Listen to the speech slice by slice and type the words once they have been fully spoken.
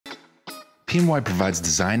PNY provides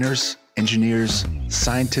designers, engineers,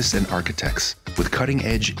 scientists, and architects with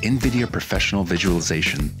cutting-edge NVIDIA Professional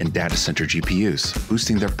Visualization and data center GPUs,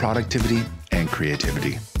 boosting their productivity and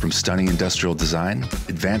creativity. From stunning industrial design,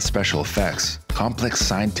 advanced special effects, complex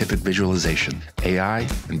scientific visualization, AI,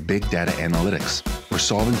 and big data analytics, we're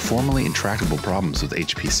solving formerly intractable problems with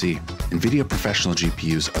HPC. NVIDIA Professional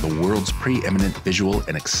GPUs are the world's preeminent visual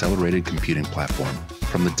and accelerated computing platform,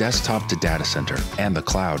 from the desktop to data center and the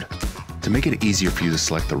cloud. To make it easier for you to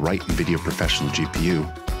select the right NVIDIA Professional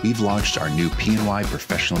GPU, we've launched our new PNY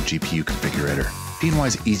Professional GPU Configurator.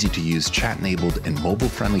 PNY's easy-to-use chat-enabled and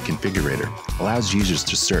mobile-friendly configurator allows users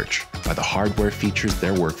to search by the hardware features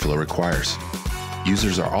their workflow requires.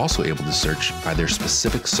 Users are also able to search by their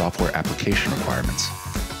specific software application requirements,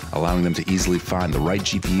 allowing them to easily find the right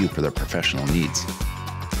GPU for their professional needs.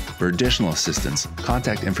 For additional assistance,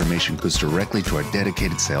 contact information goes directly to our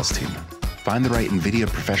dedicated sales team. Find the right NVIDIA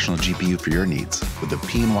Professional GPU for your needs with the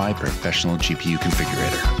PNY Professional GPU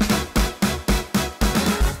Configurator.